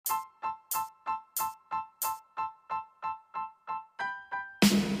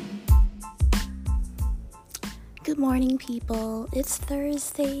Good morning, people. It's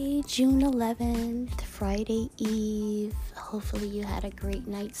Thursday, June 11th, Friday Eve. Hopefully you had a great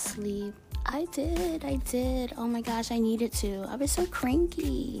night's sleep. I did. Oh my gosh, I needed to. I was so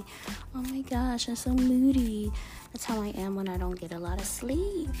cranky. Oh my gosh, I'm so moody. That's how I am when I don't get a lot of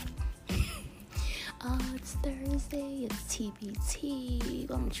sleep. It's Thursday, it's TBT.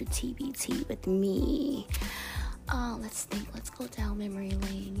 Why don't you TBT with me? Let's think. Let's go down memory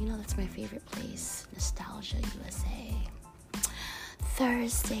lane. You know, that's my favorite place. Nostalgia USA.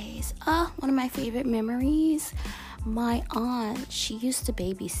 Thursdays. One of my favorite memories. My aunt, she used to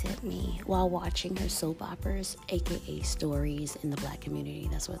babysit me while watching her soap operas, aka stories in the Black community.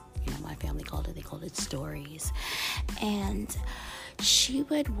 That's what, my family called it. They called it stories. And she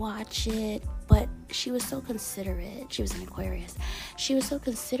would watch it, but she was so considerate. She was an Aquarius. She was so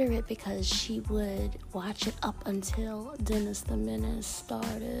considerate because she would watch it up until Dennis the Menace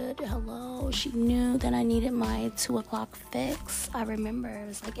started. Hello. She knew that I needed my 2:00 fix. I remember it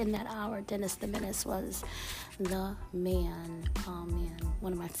was like in that hour, Dennis the Menace was the man. Oh man,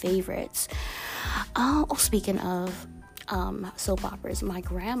 one of my favorites. Speaking of soap operas, my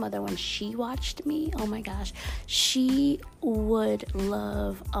grandmother, when she watched me, oh my gosh, she would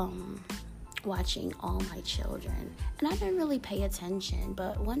love watching All My Children, and I didn't really pay attention,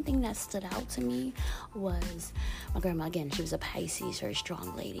 but one thing that stood out to me was my grandma. Again, she was a Pisces, very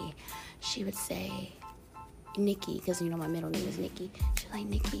strong lady. She would say, Nikki, because my middle name is Nikki, she's like,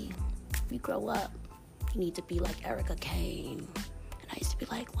 Nikki, if you grow up, you need to be like Erica Kane. And I used to be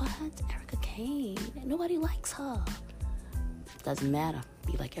like, what? Erica Kane? Nobody likes her. Doesn't matter.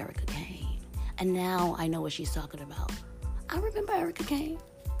 Be like Erica Kane. And now I know what she's talking about. I remember Erica Kane.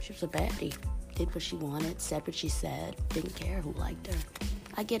 She was a baddie. Did what she wanted, said what she said, didn't care who liked her.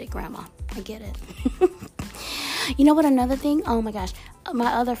 I get it, Grandma. I get it. You know what, another thing? Oh my gosh.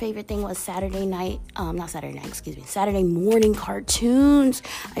 My other favorite thing was Saturday morning cartoons.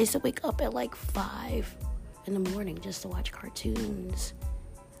 I used to wake up at like 5 in the morning just to watch cartoons.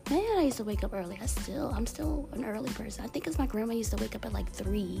 Man, I used to wake up early. I'm still an early person. I think because my grandma used to wake up at like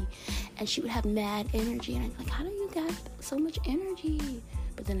 3, and she would have mad energy. And I'm like, how do you got so much energy?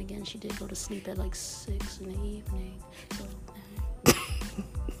 But then again, she did go to sleep at like 6 in the evening. So,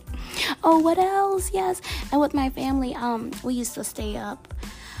 what else? Yes. And with my family, we used to stay up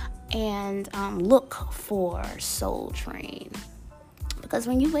and look for Soul Train. Because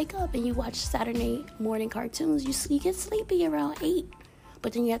when you wake up and you watch Saturday morning cartoons, you get sleepy around 8.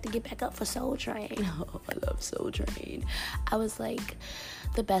 But then you have to get back up for Soul Train. Oh, I love Soul Train. I was like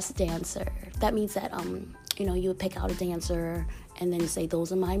the best dancer. That means that, you would pick out a dancer and then say,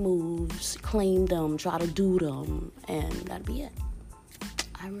 those are my moves, claim them, try to do them, and that'd be it.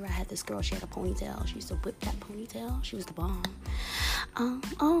 I remember I had this girl, she had a ponytail. She used to whip that ponytail. She was the bomb.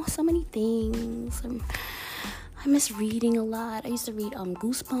 So many things. I miss reading a lot. I used to read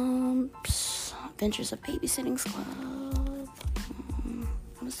Goosebumps, Adventures of Babysitting Club.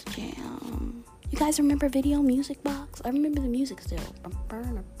 That was the jam. You guys remember Video Music Box? I remember the music still.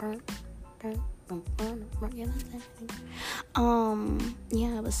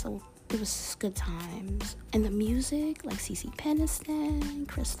 It was good times. And the music, like CeCe Peniston,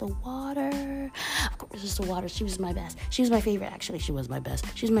 Crystal Water. Of course, Crystal Water, she was my best. She was my favorite, actually. She was my best.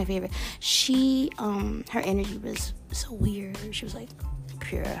 She was my favorite. Her energy was so weird. She was like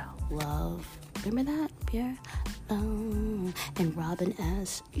pure love. Remember that? Pure love. And Robin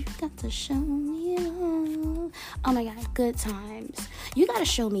S., you got to show me love. Oh my God, good times. You got to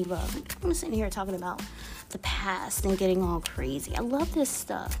show me love. I'm sitting here talking about the past and getting all crazy. I love this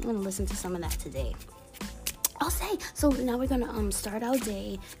stuff. I'm going to listen to some of that today. So now we're going to start our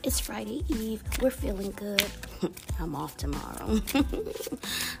day. It's Friday Eve. We're feeling good. I'm off tomorrow.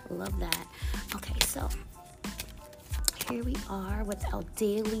 Love that. Okay, so here we are with our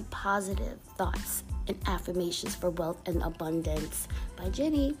daily positive thoughts and affirmations for wealth and abundance by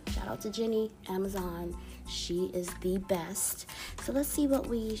Jenny. Shout out to Jenny, Amazon. She is the best. So let's see what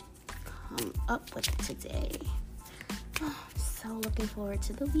we come up with today. So looking forward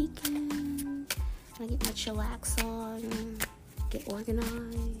to the weekend. I get my chillax on, get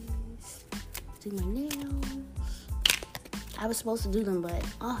organized, do my nails. I was supposed to do them, but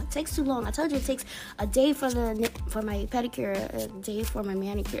it takes too long. I told you it takes a day for my pedicure, a day for my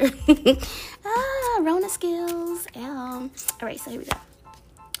manicure. Rona skills. All right, so here we go.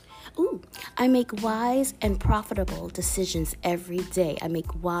 I make wise and profitable decisions every day. I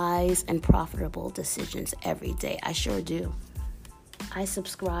sure do. I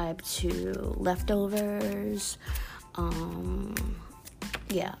subscribe to Leftovers. I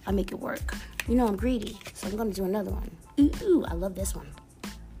make it work. I'm greedy, so I'm going to do another one. I love this one.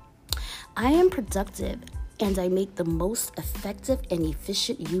 I am productive and I make the most effective and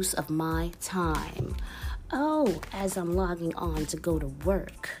efficient use of my time. Oh, as I'm logging on to go to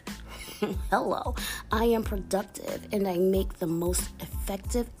work. Hello, I am productive and I make the most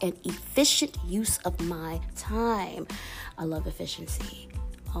effective and efficient use of my time. I love efficiency.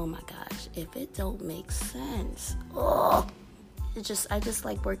 Oh my gosh, if it don't make sense. Oh, I just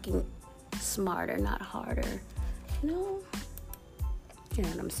like working smarter, not harder. You know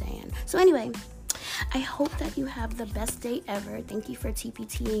what I'm saying. So anyway, I hope that you have the best day ever. Thank you for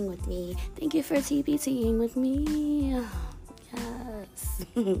TPTing with me. Yes.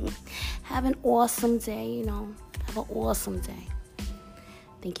 Have an awesome day, Have an awesome day.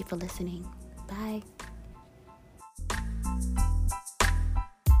 Thank you for listening. Bye.